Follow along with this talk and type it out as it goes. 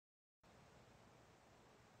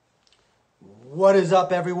What is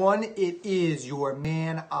up, everyone? It is your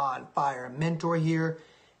man on fire mentor here,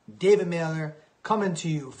 David Mailer, coming to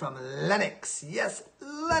you from Lenox, yes,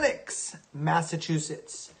 Lenox,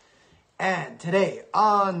 Massachusetts. And today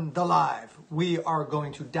on the live, we are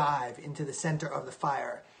going to dive into the center of the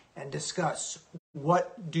fire and discuss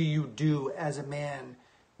what do you do as a man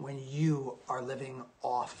when you are living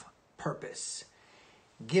off purpose.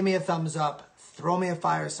 Give me a thumbs up, throw me a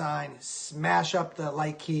fire sign, smash up the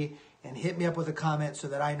like key, and hit me up with a comment so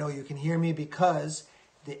that I know you can hear me, because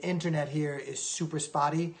the internet here is super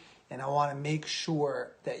spotty and I want to make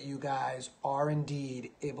sure that you guys are indeed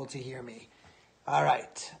able to hear me. All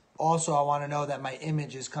right. Also, I want to know that my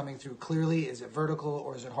image is coming through clearly. Is it vertical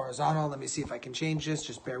or is it horizontal? Let me see if I can change this.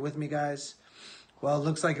 Just bear with me, guys. Well, it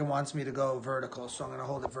looks like it wants me to go vertical, so I'm going to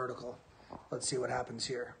hold it vertical. Let's see what happens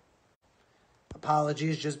here.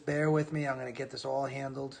 Apologies, just bear with me. I'm going to get this all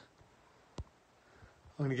handled.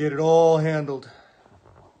 I'm going to get it all handled.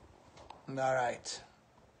 All right.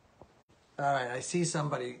 All right, I see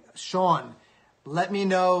somebody. Sean, let me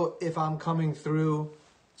know if I'm coming through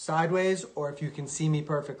sideways or if you can see me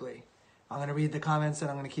perfectly. I'm going to read the comments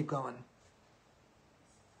and I'm going to keep going.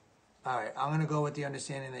 All right, I'm going to go with the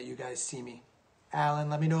understanding that you guys see me.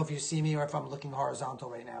 Alan, let me know if you see me or if I'm looking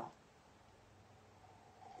horizontal right now.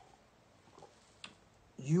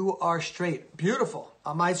 You are straight. Beautiful.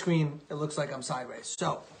 On my screen, it looks like I'm sideways.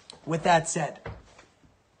 So, with that said,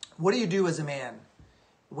 what do you do as a man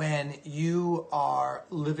when you are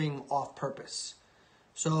living off purpose?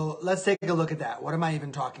 So, let's take a look at that. What am I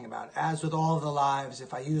even talking about? As with all of the lives,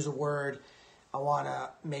 if I use a word, I want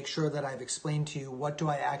to make sure that I've explained to you what do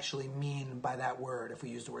I actually mean by that word. If we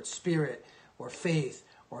use the word spirit or faith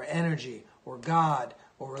or energy or God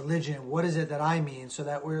or religion, what is it that I mean, so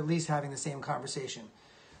that we're at least having the same conversation.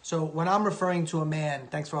 So when I'm referring to a man,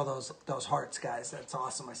 thanks for all those hearts, guys. That's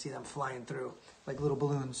awesome. I see them flying through like little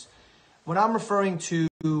balloons. When I'm referring to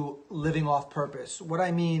living off purpose, what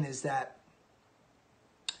I mean is that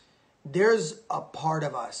there's a part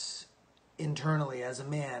of us internally as a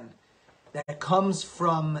man that comes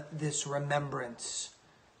from this remembrance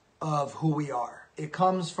of who we are. It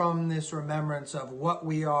comes from this remembrance of what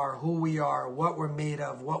we are, who we are, what we're made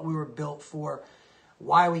of, what we were built for,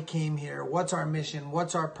 why we came here, what's our mission,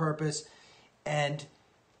 what's our purpose. And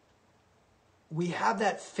we have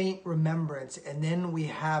that faint remembrance, and then we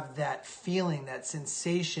have that feeling, that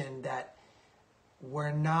sensation that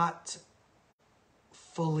we're not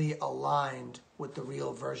fully aligned with the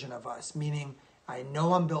real version of us. Meaning, I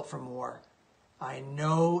know I'm built for more. I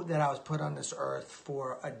know that I was put on this earth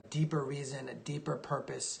for a deeper reason, a deeper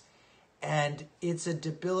purpose. And it's a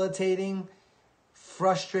debilitating,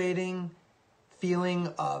 frustrating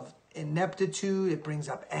feeling of ineptitude. It brings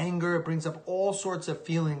up anger. It brings up all sorts of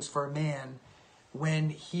feelings for a man when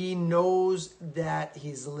he knows that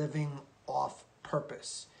he's living off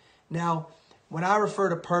purpose. Now, when I refer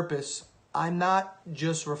to purpose, I'm not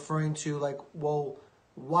just referring to like, well,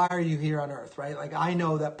 why are you here on earth, right? Like, I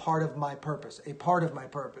know that part of my purpose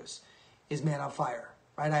is man on fire,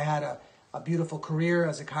 right? I had a beautiful career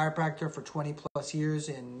as a chiropractor for 20 plus years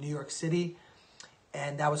in New York City.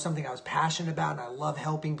 And that was something I was passionate about, and I love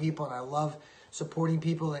helping people, and I love supporting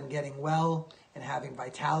people and getting well and having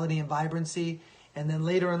vitality and vibrancy. And then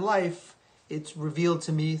later in life, it's revealed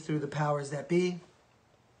to me through the powers that be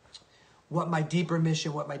what my deeper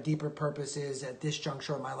mission, what my deeper purpose is at this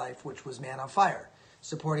juncture of my life, which was man on fire,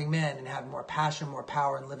 supporting men and having more passion, more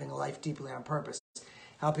power, and living a life deeply on purpose,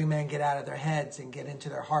 helping men get out of their heads and get into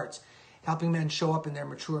their hearts, helping men show up in their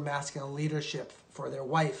mature masculine leadership for their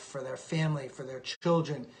wife, for their family, for their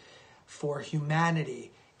children, for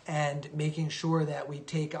humanity, and making sure that we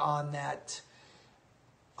take on that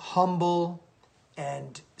humble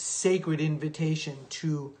and sacred invitation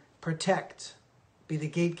to protect, be the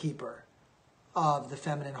gatekeeper of the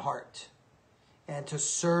feminine heart, and to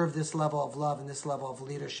serve this level of love and this level of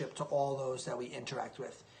leadership to all those that we interact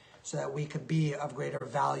with, so that we could be of greater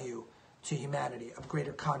value to humanity, of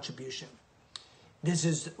greater contribution. This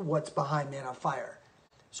is what's behind Man on Fire.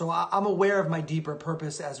 So I'm aware of my deeper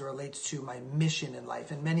purpose as it relates to my mission in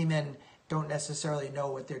life. And many men don't necessarily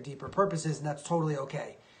know what their deeper purpose is, and that's totally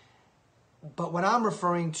okay. But when I'm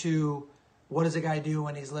referring to what does a guy do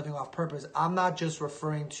when he's living off purpose, I'm not just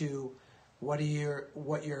referring to what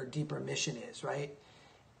your deeper mission is, right?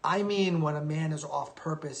 I mean when a man is off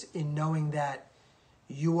purpose in knowing that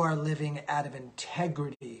you are living out of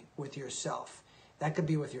integrity with yourself. That could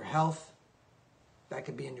be with your health. That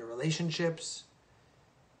could be in your relationships.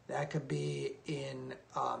 That could be in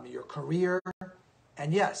your career.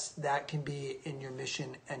 And yes, that can be in your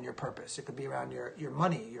mission and your purpose. It could be around your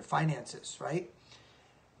money, your finances, right?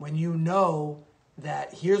 when you know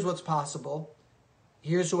that here's what's possible,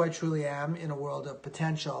 here's who I truly am in a world of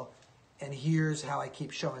potential, and here's how I keep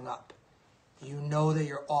showing up. You know that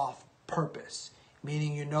you're off purpose,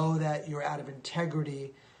 meaning you know that you're out of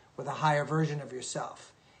integrity with a higher version of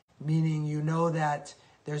yourself, meaning you know that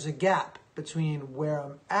there's a gap between where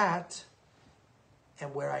I'm at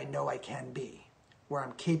and where I know I can be, where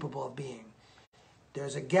I'm capable of being.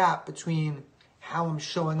 There's a gap between how I'm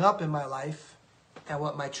showing up in my life and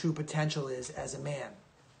what my true potential is as a man.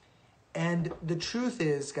 And the truth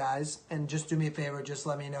is, guys, and just do me a favor, just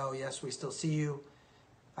let me know, yes, we still see you.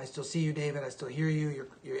 I still see you, David. I still hear you.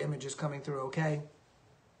 Your image is coming through okay,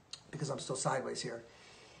 because I'm still sideways here.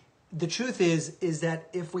 The truth is that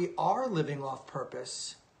if we are living off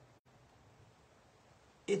purpose,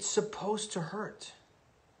 it's supposed to hurt.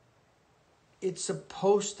 It's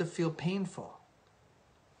supposed to feel painful.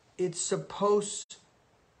 It's supposed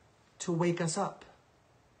to wake us up.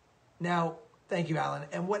 Now, thank you, Alan.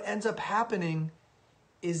 And what ends up happening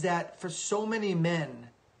is that for so many men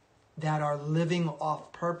that are living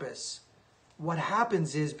off purpose, what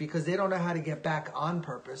happens is, because they don't know how to get back on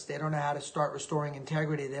purpose, they don't know how to start restoring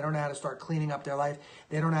integrity, they don't know how to start cleaning up their life,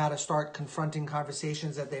 they don't know how to start confronting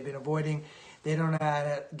conversations that they've been avoiding, they don't know how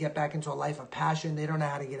to get back into a life of passion, they don't know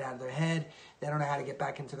how to get out of their head, they don't know how to get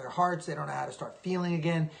back into their hearts, they don't know how to start feeling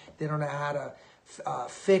again, they don't know how to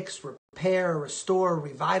fix, repair, restore,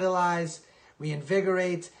 revitalize,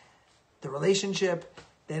 reinvigorate the relationship.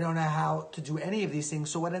 They don't know how to do any of these things.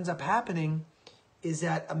 So what ends up happening is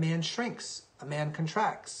that a man shrinks, a man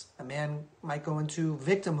contracts, a man might go into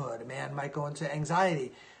victimhood, a man might go into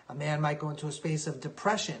anxiety, a man might go into a space of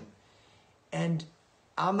depression. And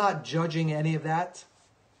I'm not judging any of that.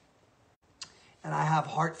 And I have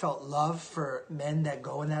heartfelt love for men that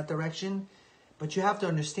go in that direction. But you have to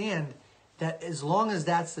understand that as long as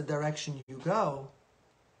that's the direction you go,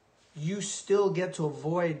 you still get to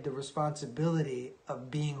avoid the responsibility of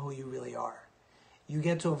being who you really are. You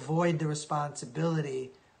get to avoid the responsibility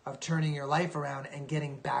of turning your life around and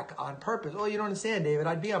getting back on purpose. Oh, you don't understand, David.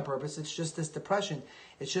 I'd be on purpose. It's just this depression.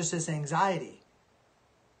 It's just this anxiety.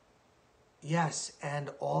 Yes, and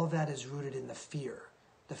all of that is rooted in the fear.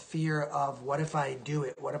 The fear of, what if I do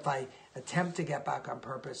it? What if I attempt to get back on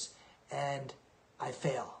purpose and I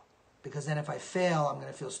fail? Because then if I fail, I'm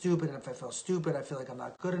going to feel stupid. And if I feel stupid, I feel like I'm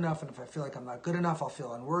not good enough. And if I feel like I'm not good enough, I'll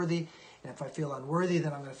feel unworthy. And if I feel unworthy,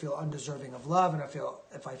 then I'm going to feel undeserving of love. And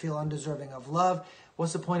if I feel undeserving of love,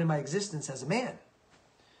 what's the point of my existence as a man?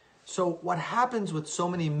 So what happens with so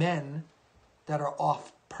many men that are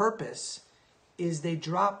off purpose is they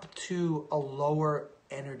drop to a lower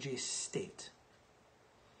energy state.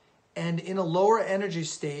 And in a lower energy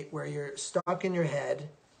state where you're stuck in your head,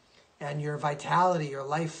 and your vitality, your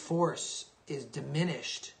life force is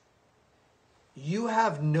diminished, you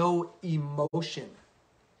have no emotion.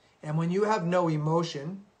 And when you have no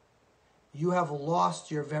emotion, you have lost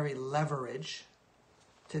your very leverage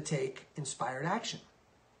to take inspired action.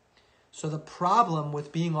 So the problem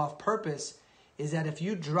with being off purpose is that if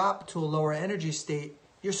you drop to a lower energy state,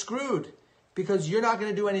 you're screwed, because you're not going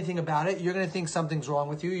to do anything about it. You're going to think something's wrong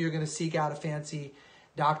with you. You're going to seek out a fancy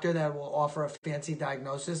doctor that will offer a fancy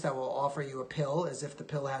diagnosis, that will offer you a pill as if the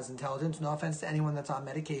pill has intelligence. No offense to anyone that's on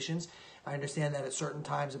medications. I understand that at certain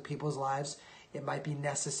times of people's lives, it might be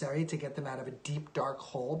necessary to get them out of a deep, dark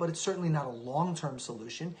hole, but it's certainly not a long-term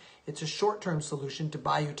solution. It's a short-term solution to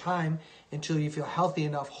buy you time until you feel healthy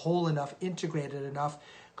enough, whole enough, integrated enough,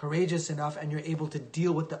 courageous enough, and you're able to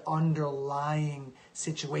deal with the underlying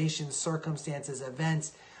situations, circumstances,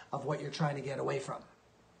 events of what you're trying to get away from.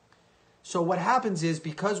 So what happens is,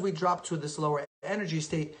 because we drop to this lower energy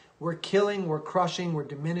state, we're killing, we're crushing, we're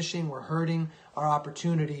diminishing, we're hurting our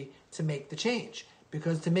opportunity to make the change.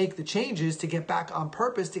 Because to make the changes, to get back on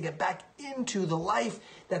purpose, to get back into the life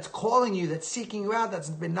that's calling you, that's seeking you out,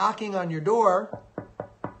 that's been knocking on your door,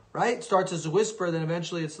 right? It starts as a whisper, then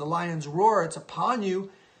eventually it's the lion's roar, it's upon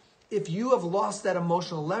you. If you have lost that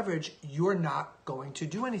emotional leverage, you're not going to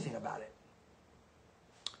do anything about it.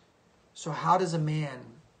 So how does a man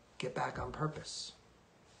get back on purpose?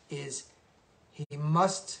 Is he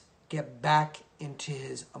must get back into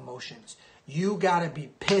his emotions. You got to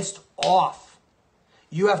be pissed off.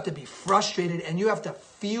 You have to be frustrated, and you have to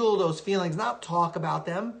feel those feelings, not talk about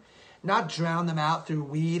them, not drown them out through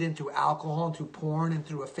weed and through alcohol and through porn and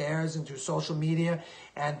through affairs and through social media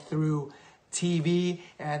and through TV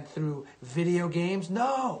and through video games.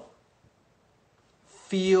 No.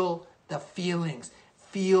 Feel the feelings.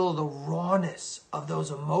 Feel the rawness of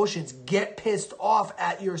those emotions. Get pissed off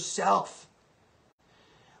at yourself.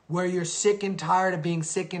 where you're sick and tired of being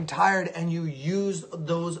sick and tired, and you use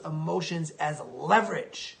those emotions as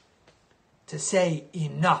leverage to say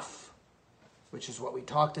enough, which is what we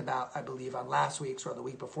talked about, I believe, on last week's or the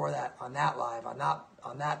week before that, on that live, on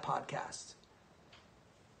that podcast.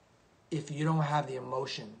 If you don't have the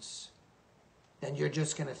emotions, then you're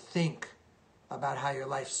just going to think about how your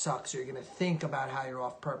life sucks. You're going to think about how you're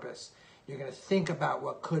off purpose. You're going to think about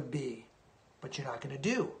what could be, but you're not going to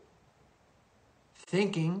do.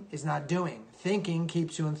 Thinking is not doing. Thinking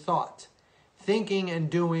keeps you in thought. Thinking and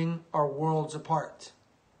doing are worlds apart.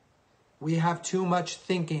 We have too much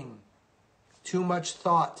thinking, too much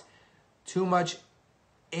thought, too much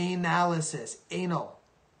analysis,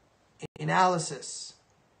 analysis.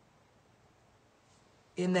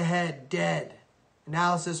 In the head, dead.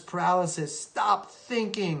 Analysis paralysis. Stop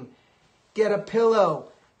thinking. Get a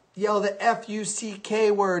pillow. Yell the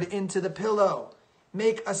F-U-C-K word into the pillow.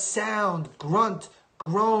 Make a sound. Grunt.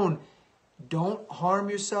 Groan. Don't harm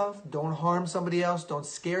yourself. Don't harm somebody else. Don't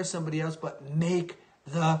scare somebody else. But make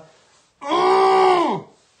the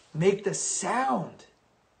sound.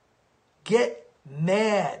 Get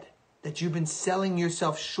mad that you've been selling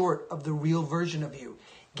yourself short of the real version of you.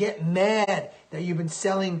 Get mad that you've been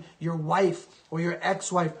selling your wife or your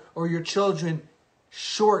ex-wife or your children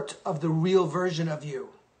short of the real version of you.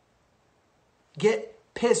 Get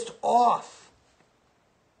pissed off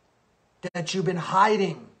that you've been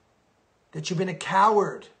hiding, that you've been a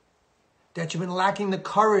coward, that you've been lacking the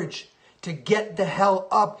courage to get the hell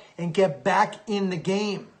up and get back in the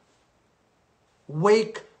game.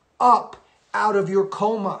 Wake up out of your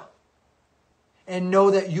coma and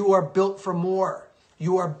know that you are built for more.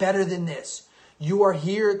 You are better than this. You are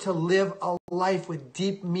here to live a life with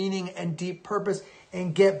deep meaning and deep purpose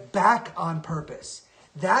and get back on purpose.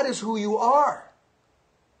 That is who you are.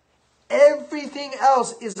 Everything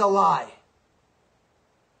else is a lie.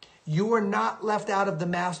 You are not left out of the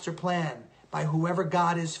master plan by whoever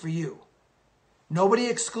God is for you. Nobody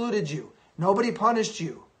excluded you. Nobody punished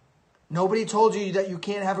you. Nobody told you that you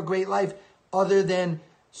can't have a great life other than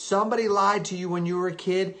somebody lied to you when you were a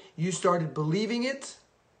kid. You started believing it,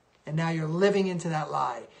 and now you're living into that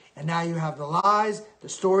lie. And now you have the lies, the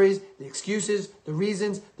stories, the excuses, the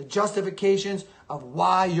reasons, the justifications of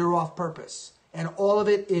why you're off purpose. And all of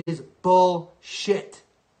it is bullshit.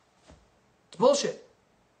 It's bullshit.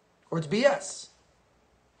 Or it's BS.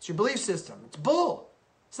 It's your belief system. It's bull.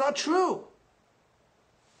 It's not true.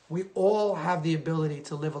 We all have the ability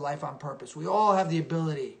to live a life on purpose. We all have the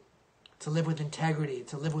ability to live with integrity,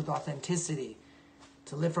 to live with authenticity,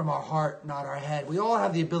 to live from our heart, not our head. We all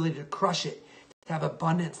have the ability to crush it, to have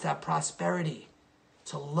abundance, to have prosperity,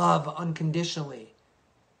 to love unconditionally,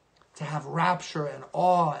 to have rapture and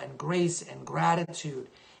awe and grace and gratitude,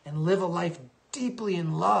 and live a life deeply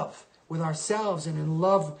in love with ourselves and in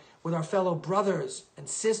love with our fellow brothers and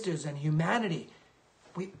sisters and humanity.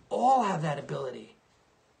 We all have that ability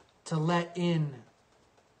to let in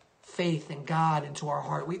faith in God into our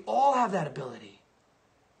heart. We all have that ability.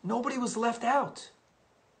 Nobody was left out.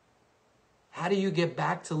 How do you get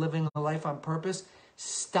back to living a life on purpose?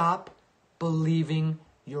 Stop believing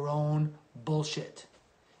your own bullshit.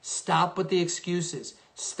 Stop with the excuses.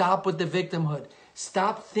 Stop with the victimhood.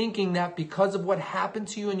 Stop thinking that because of what happened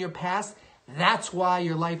to you in your past, that's why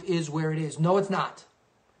your life is where it is. No, it's not.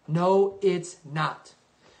 No, it's not.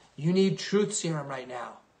 You need truth serum right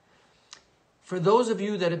now. For those of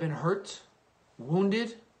you that have been hurt,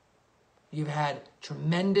 wounded, you've had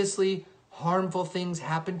tremendously harmful things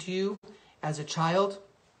happen to you as a child,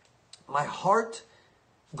 my heart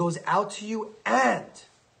goes out to you, and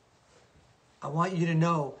I want you to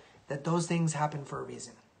know that those things happen for a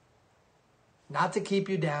reason. Not to keep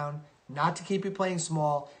you down, not to keep you playing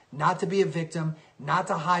small, not to be a victim, not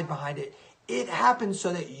to hide behind it. It happens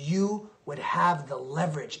so that you would have the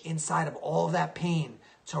leverage inside of all of that pain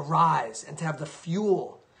to rise and to have the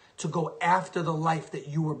fuel to go after the life that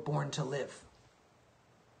you were born to live.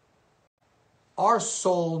 Our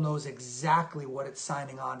soul knows exactly what it's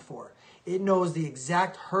signing on for. It knows the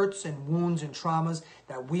exact hurts and wounds and traumas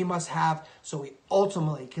that we must have so we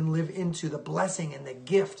ultimately can live into the blessing and the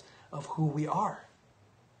gift of who we are.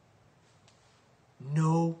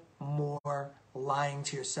 No more lying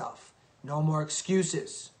to yourself. No more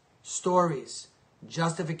excuses, stories,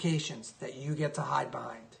 justifications that you get to hide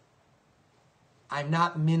behind. I'm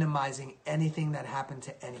not minimizing anything that happened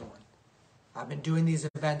to anyone. I've been doing these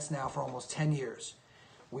events now for almost 10 years.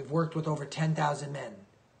 We've worked with over 10,000 men.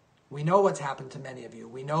 We know what's happened to many of you.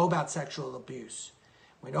 We know about sexual abuse.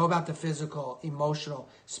 We know about the physical, emotional,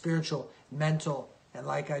 spiritual, mental, and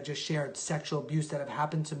like I just shared, sexual abuse that have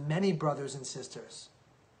happened to many brothers and sisters.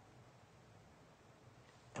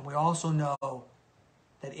 And we also know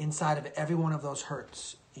that inside of every one of those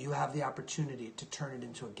hurts, you have the opportunity to turn it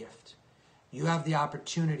into a gift. You have the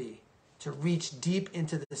opportunity to reach deep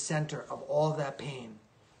into the center of all of that pain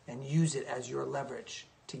and use it as your leverage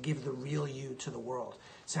to give the real you to the world.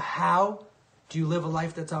 So how do you live a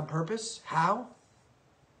life that's on purpose? How?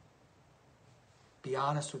 Be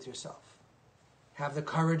honest with yourself. Have the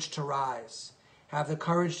courage to rise. Have the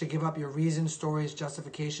courage to give up your reasons, stories,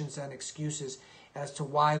 justifications, and excuses as to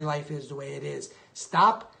why life is the way it is.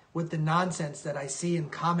 Stop with the nonsense that I see in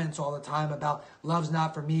comments all the time about love's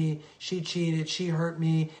not for me, she cheated, she hurt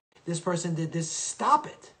me, this person did this. Stop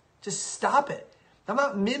it. Just stop it. I'm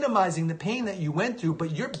not minimizing the pain that you went through,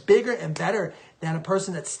 but you're bigger and better than a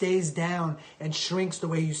person that stays down and shrinks the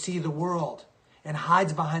way you see the world and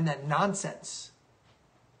hides behind that nonsense.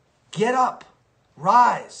 Get up,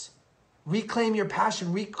 rise, reclaim your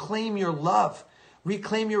passion, reclaim your love.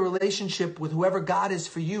 Reclaim your relationship with whoever God is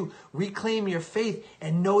for you. Reclaim your faith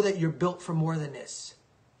and know that you're built for more than this.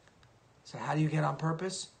 So how do you get on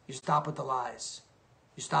purpose? You stop with the lies.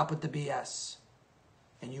 You stop with the BS.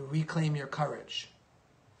 And you reclaim your courage.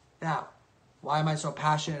 Now, why am I so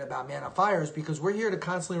passionate about Man on Fire? Is because we're here to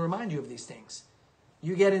constantly remind you of these things.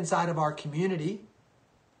 You get inside of our community,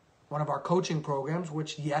 one of our coaching programs,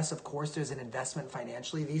 which, yes, of course, there's an investment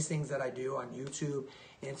financially. These things that I do on YouTube,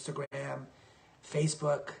 Instagram,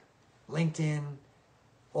 Facebook, LinkedIn,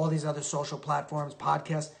 all these other social platforms,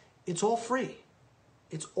 podcasts, it's all free.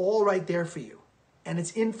 It's all right there for you. And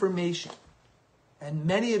it's information. And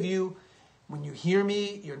many of you, when you hear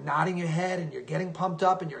me, you're nodding your head and you're getting pumped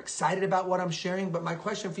up and you're excited about what I'm sharing. But my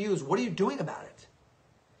question for you is, what are you doing about it?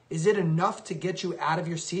 Is it enough to get you out of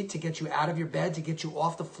your seat, to get you out of your bed, to get you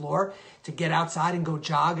off the floor, to get outside and go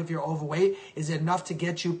jog if you're overweight? Is it enough to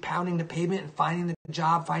get you pounding the pavement and finding the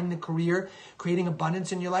job, finding the career, creating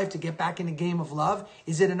abundance in your life, to get back in the game of love?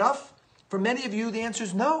 Is it enough? For many of you, the answer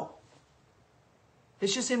is no.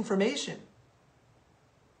 It's just information.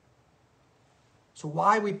 So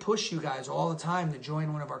why we push you guys all the time to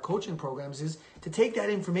join one of our coaching programs is to take that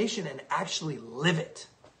information and actually live it.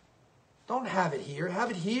 Don't have it here. Have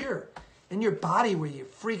it here in your body where you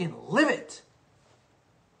freaking live it.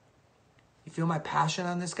 You feel my passion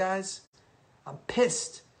on this, guys? I'm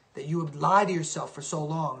pissed that you would lie to yourself for so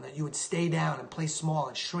long, that you would stay down and play small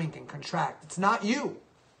and shrink and contract. It's not you.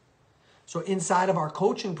 So inside of our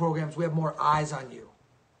coaching programs, we have more eyes on you.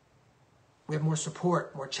 We have more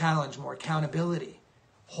support, more challenge, more accountability,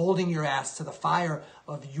 holding your ass to the fire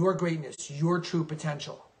of your greatness, your true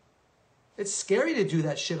potential. It's scary to do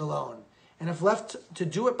that shit alone. And if left to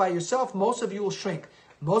do it by yourself, most of you will shrink.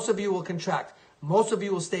 Most of you will contract. Most of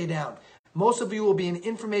you will stay down. Most of you will be an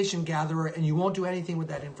information gatherer and you won't do anything with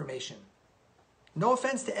that information. No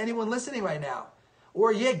offense to anyone listening right now.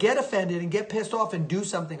 Or yeah, get offended and get pissed off and do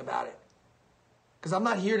something about it. Because I'm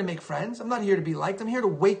not here to make friends. I'm not here to be liked. I'm here to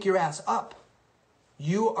wake your ass up.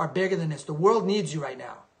 You are bigger than this. The world needs you right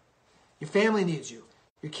now. Your family needs you.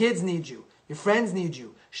 Your kids need you. Your friends need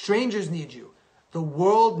you. Strangers need you. The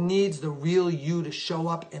world needs the real you to show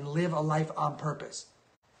up and live a life on purpose.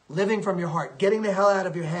 Living from your heart. Getting the hell out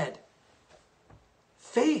of your head.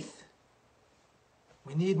 Faith.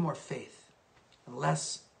 We need more faith and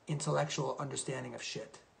less intellectual understanding of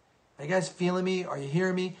shit. Are you guys feeling me? Are you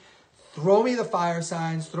hearing me? Throw me the fire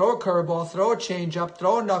signs. Throw a curveball. Throw a changeup.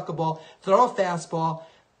 Throw a knuckleball. Throw a fastball.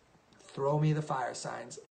 Throw me the fire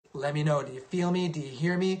signs. Let me know. Do you feel me? Do you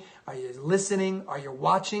hear me? Are you listening? Are you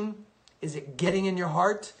watching? Is it getting in your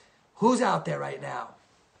heart? Who's out there right now?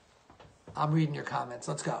 I'm reading your comments.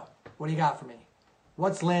 Let's go. What do you got for me?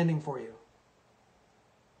 What's landing for you?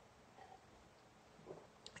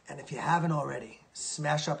 And if you haven't already,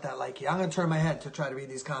 smash up that like key. I'm going to turn my head to try to read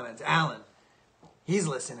these comments. Alan, he's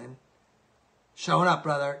listening. Showing up,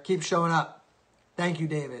 brother. Keep showing up. Thank you,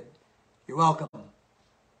 David. You're welcome.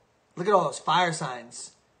 Look at all those fire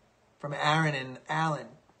signs from Aaron and Alan.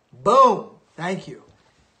 Boom. Thank you.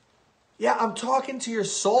 Yeah, I'm talking to your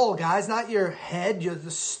soul, guys, not your head,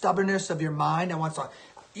 the stubbornness of your mind that wants to,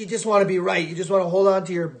 you just want to be right. You just want to hold on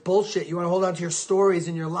to your bullshit. You want to hold on to your stories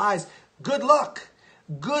and your lies. Good luck.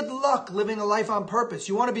 Good luck living a life on purpose.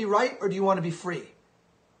 You want to be right or do you want to be free?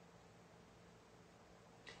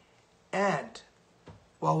 And,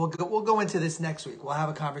 well, we'll go into this next week. We'll have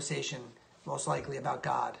a conversation, most likely, about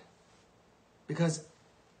God. Because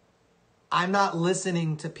I'm not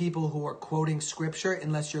listening to people who are quoting scripture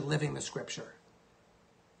unless you're living the scripture.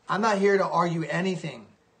 I'm not here to argue anything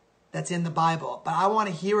that's in the Bible, but I want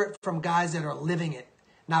to hear it from guys that are living it,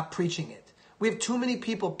 not preaching it. We have too many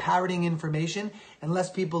people parroting information and less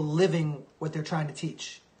people living what they're trying to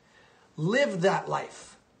teach. Live that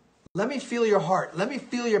life. Let me feel your heart. Let me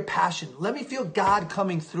feel your passion. Let me feel God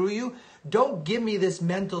coming through you. Don't give me this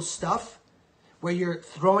mental stuff where you're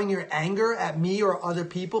throwing your anger at me or other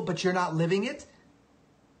people, but you're not living it.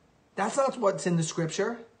 That's not what's in the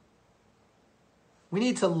scripture. We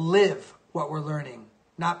need to live what we're learning,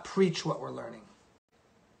 not preach what we're learning.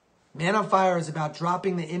 Man on Fire is about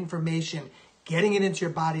dropping the information, getting it into your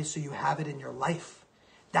body so you have it in your life.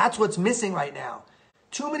 That's what's missing right now.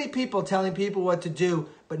 Too many people telling people what to do,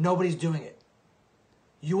 but nobody's doing it.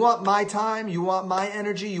 You want my time, you want my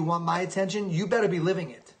energy, you want my attention, you better be living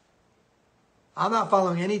it. I'm not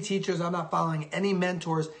following any teachers, I'm not following any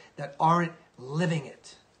mentors that aren't living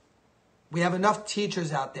it. We have enough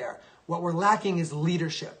teachers out there. What we're lacking is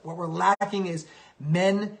leadership. What we're lacking is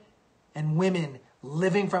men and women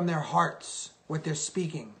living from their hearts what they're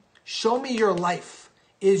speaking. Show me your life.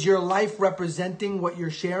 Is your life representing what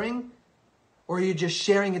you're sharing? Or are you just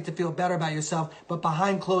sharing it to feel better about yourself, but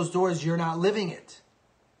behind closed doors, you're not living it?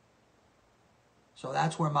 So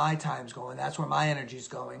that's where my time's going. That's where my energy's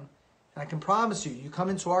going. And I can promise you, you come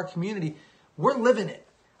into our community, we're living it.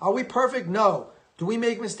 Are we perfect? No. Do we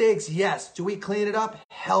make mistakes? Yes. Do we clean it up?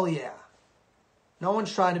 Hell yeah. No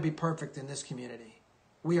one's trying to be perfect in this community.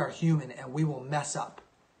 We are human and we will mess up.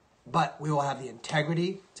 But we will have the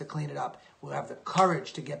integrity to clean it up. We'll have the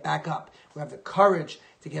courage to get back up. We'll have the courage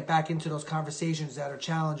to get back into those conversations that are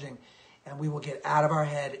challenging. And we will get out of our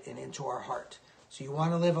head and into our heart. So you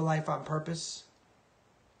want to live a life on purpose?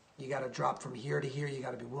 You got to drop from here to here. You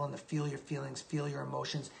got to be willing to feel your feelings, feel your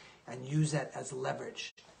emotions, and use that as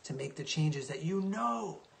leverage to make the changes that you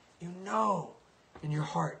know in your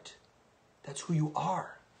heart. That's who you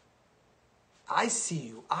are. I see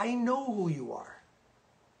you. I know who you are.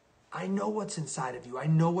 I know what's inside of you. I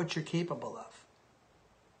know what you're capable of.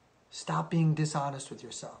 Stop being dishonest with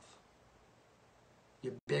yourself.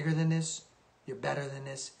 You're bigger than this, you're better than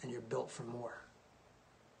this, and you're built for more.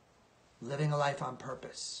 Living a life on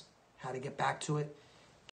purpose. How to get back to it?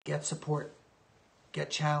 Get support. Get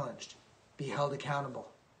challenged. Be held accountable.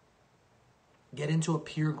 Get into a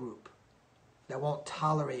peer group that won't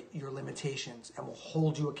tolerate your limitations and will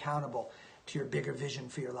hold you accountable to your bigger vision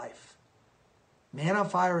for your life. Man on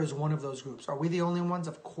Fire is one of those groups. Are we the only ones?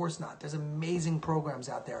 Of course not. There's amazing programs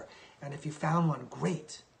out there. And if you found one,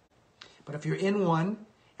 great. But if you're in one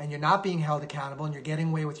and you're not being held accountable and you're getting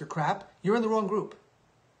away with your crap, you're in the wrong group.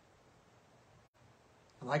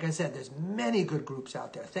 And like I said, there's many good groups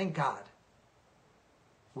out there. Thank God.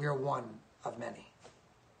 We are one of many.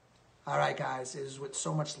 All right, guys. It is with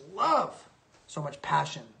so much love, so much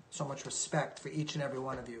passion, so much respect for each and every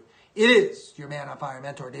one of you. It is your Man on Fire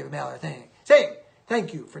mentor, David Mailer, saying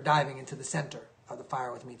thank you for diving into the center of the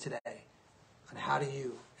fire with me today on how do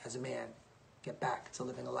you, as a man, get back to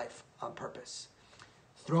living a life on purpose.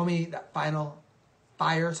 Throw me that final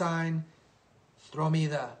fire sign. Throw me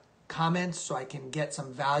the comments so I can get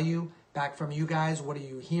some value back from you guys. What are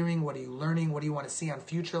you hearing? What are you learning? What do you want to see on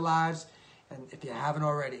future lives? And if you haven't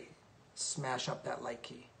already, smash up that like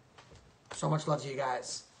key. So much love to you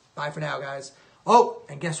guys. Bye for now, guys. Oh,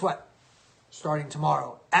 and guess what? Starting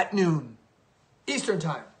tomorrow at noon Eastern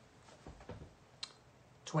Time,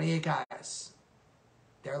 28 guys,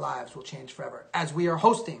 their lives will change forever. As we are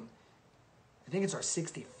hosting, I think it's our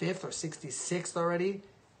 65th or 66th already,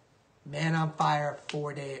 Man on Fire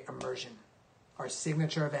 4-day immersion, our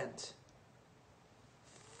signature event.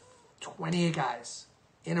 28 guys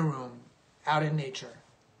in a room, out in nature,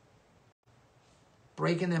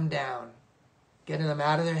 breaking them down, getting them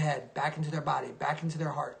out of their head, back into their body, back into their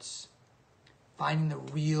hearts, finding the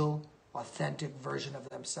real, authentic version of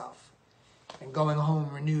themselves, and going home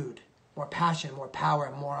renewed, more passion, more power,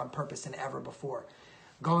 and more on purpose than ever before.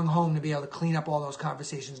 Going home to be able to clean up all those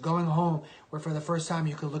conversations. Going home where for the first time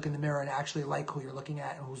you could look in the mirror and actually like who you're looking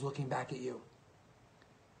at and who's looking back at you.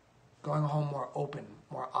 Going home more open,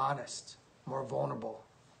 more honest, more vulnerable,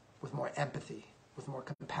 with more empathy, with more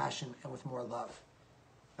compassion, and with more love.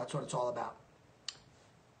 That's what it's all about.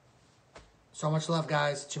 So much love,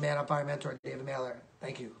 guys. It's your Man on Fire mentor, David Mailer.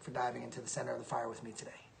 Thank you for diving into the center of the fire with me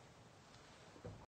today.